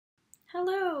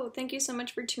Hello, thank you so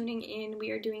much for tuning in.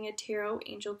 We are doing a tarot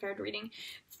angel card reading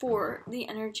for the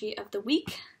energy of the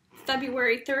week,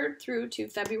 February 3rd through to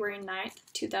February 9th,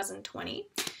 2020.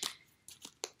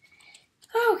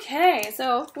 Okay,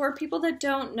 so for people that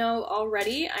don't know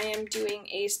already, I am doing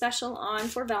a special on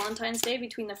for Valentine's Day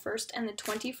between the 1st and the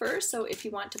 21st. So if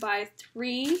you want to buy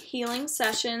 3 healing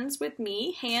sessions with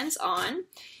me, hands-on,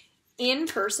 in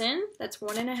person, that's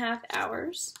 1.5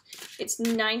 hours. It's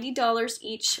 $90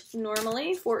 each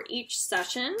normally for each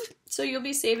session. So you'll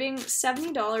be saving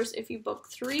 $70 if you book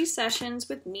 3 sessions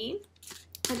with me.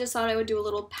 I just thought I would do a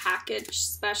little package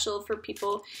special for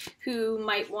people who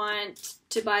might want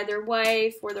to buy their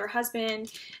wife or their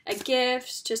husband a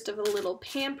gift, just of a little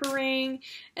pampering,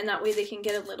 and that way they can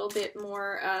get a little bit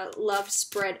more love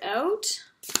spread out.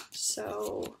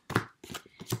 So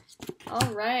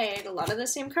all right, a lot of the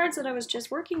same cards that I was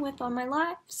just working with on my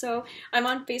live. So I'm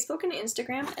on Facebook and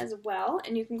Instagram as well,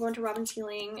 and you can go into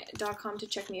robinshealing.com to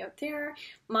check me out there.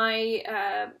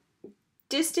 My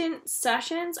distant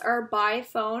sessions are by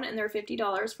phone, and they're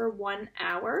 $50 for 1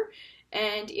 hour.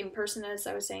 And in person, as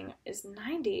I was saying, is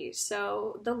 $90.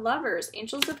 So the lovers,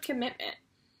 angels of commitment.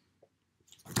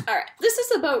 All right, this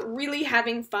is about really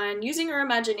having fun, using our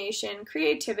imagination,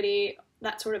 creativity,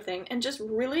 that sort of thing, and just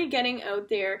really getting out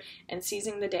there and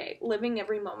seizing the day, living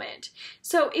every moment.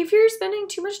 So if you're spending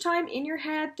too much time in your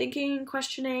head, thinking,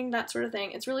 questioning, that sort of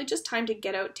thing, it's really just time to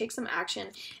get out, take some action,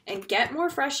 and get more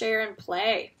fresh air and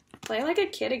play. Play like a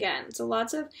kid again. So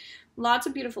lots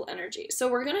of beautiful energy. So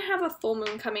we're gonna have a full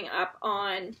moon coming up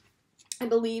on, I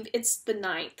believe it's the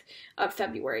 9th of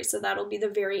February, so that'll be the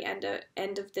very end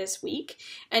of this week.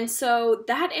 And so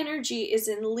that energy is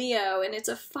in Leo, and it's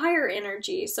a fire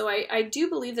energy. So I do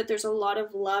believe that there's a lot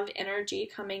of love energy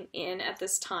coming in at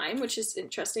this time, which is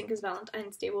interesting because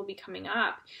Valentine's Day will be coming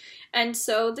up. And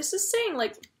so this is saying,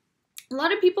 like, a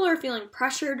lot of people are feeling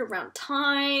pressured around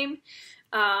time.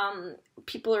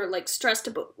 People are like stressed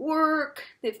about work,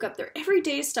 they've got their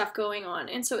everyday stuff going on,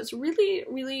 and so it's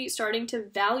really starting to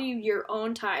value your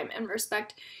own time and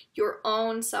respect your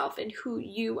own self and who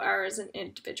you are as an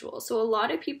individual. So a lot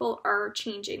of people are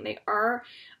changing, they are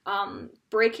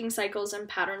breaking cycles and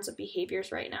patterns of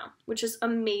behaviors right now, which is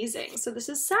amazing. So this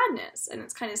is sadness, and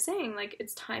it's kind of saying like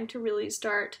it's time to really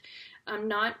start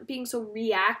not being so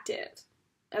reactive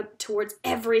towards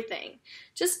everything.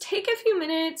 Just take a few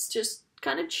minutes, just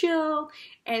kind of chill,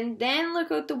 and then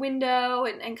look out the window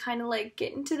and kind of like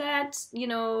get into that, you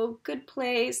know, good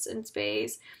place and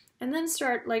space, and then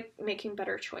start like making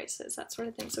better choices, that sort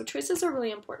of thing. So choices are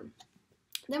really important.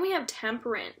 Then we have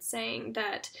Temperance, saying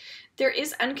that there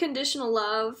is unconditional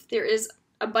love, there is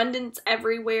abundance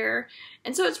everywhere,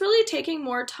 and so it's really taking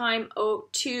more time out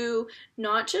to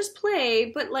not just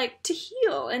play, but like to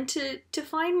heal and to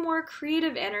find more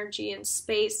creative energy and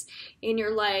space in your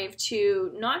life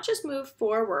to not just move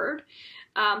forward,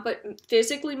 but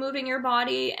physically moving your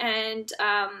body and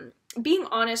being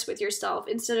honest with yourself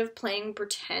instead of playing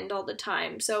pretend all the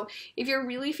time. So if you're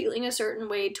really feeling a certain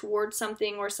way towards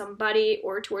something or somebody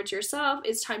or towards yourself,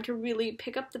 it's time to really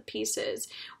pick up the pieces,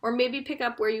 or maybe pick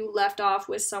up where you left off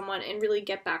with someone and really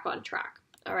get back on track.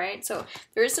 All right, so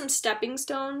there is some stepping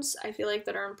stones I feel like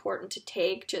that are important to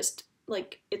take, just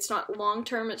like it's not long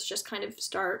term, it's just kind of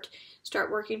start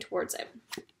working towards it.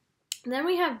 And then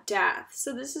we have Death.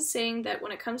 So this is saying that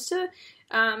when it comes to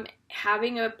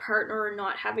having a partner or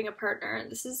not having a partner,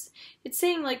 it's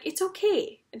saying like it's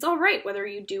okay. It's all right whether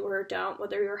you do or don't,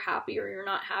 whether you're happy or you're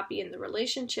not happy in the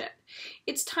relationship.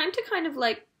 It's time to kind of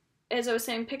like, as I was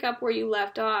saying, pick up where you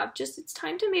left off. Just it's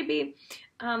time to maybe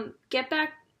get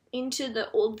back into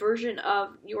the old version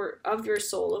of your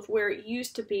soul, of where it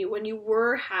used to be when you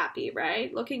were happy,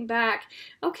 right? Looking back,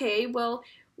 okay, well,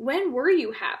 when were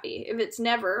you happy? If it's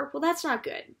never, well, that's not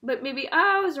good. But maybe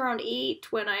I was around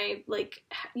 8 when I, like,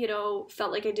 you know,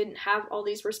 felt like I didn't have all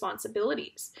these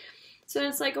responsibilities. So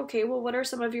it's like, okay, well, what are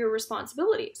some of your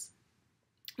responsibilities?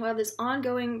 Well, I have this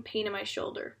ongoing pain in my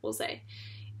shoulder, we'll say.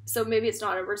 So maybe it's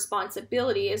not a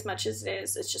responsibility as much as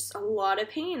it's just a lot of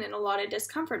pain and a lot of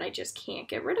discomfort. I just can't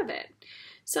get rid of it.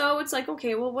 So it's like,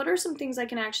 okay, well, what are some things I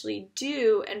can actually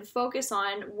do and focus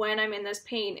on when I'm in this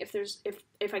pain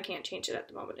if I can't change it at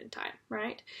the moment in time,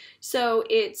 right? So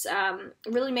it's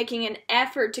really making an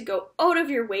effort to go out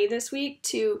of your way this week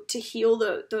to heal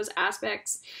those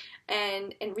aspects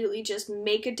and really just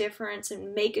make a difference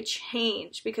and make a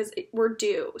change, because we're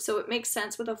due. So it makes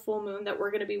sense with a full moon that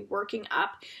we're going to be working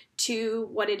up to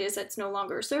what it is that's no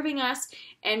longer serving us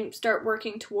and start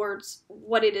working towards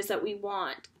what it is that we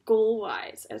want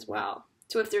goal-wise as well.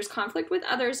 So if there's conflict with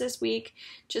others this week,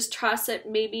 just trust that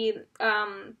maybe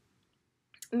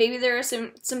maybe there are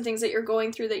some things that you're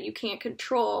going through that you can't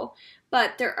control,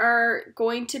 but there are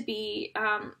going to be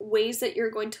ways that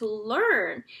you're going to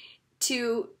learn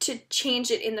to change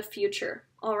it in the future.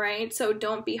 All right, so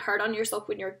don't be hard on yourself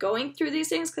when you're going through these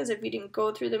things, because if you didn't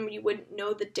go through them, you wouldn't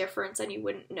know the difference and you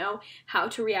wouldn't know how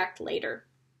to react later.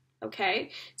 Okay,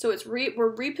 so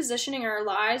we're repositioning our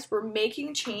lives, we're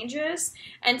making changes,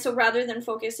 and so rather than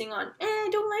focusing on, I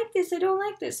don't like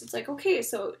this, it's like, okay,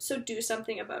 so do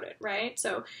something about it, right?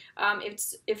 So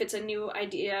if it's a new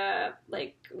idea,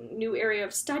 like new area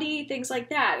of study, things like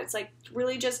that, it's like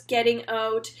really just getting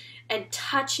out and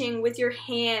touching with your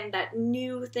hand that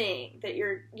new thing that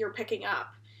you're picking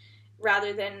up,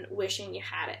 rather than wishing you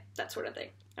had it, that sort of thing.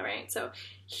 All right, so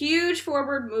huge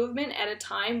forward movement at a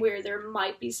time where there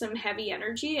might be some heavy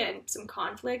energy and some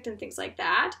conflict and things like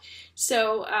that.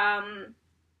 So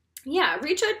yeah,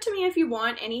 reach out to me if you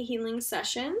want any healing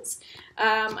sessions.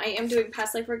 I am doing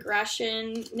past life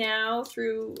regression now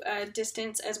through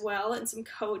distance as well, and some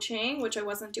coaching, which I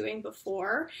wasn't doing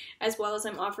before, as well as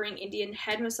I'm offering Indian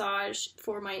head massage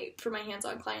for my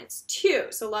hands-on clients too.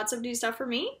 So lots of new stuff for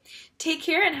me. Take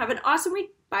care and have an awesome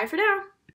week. Bye for now.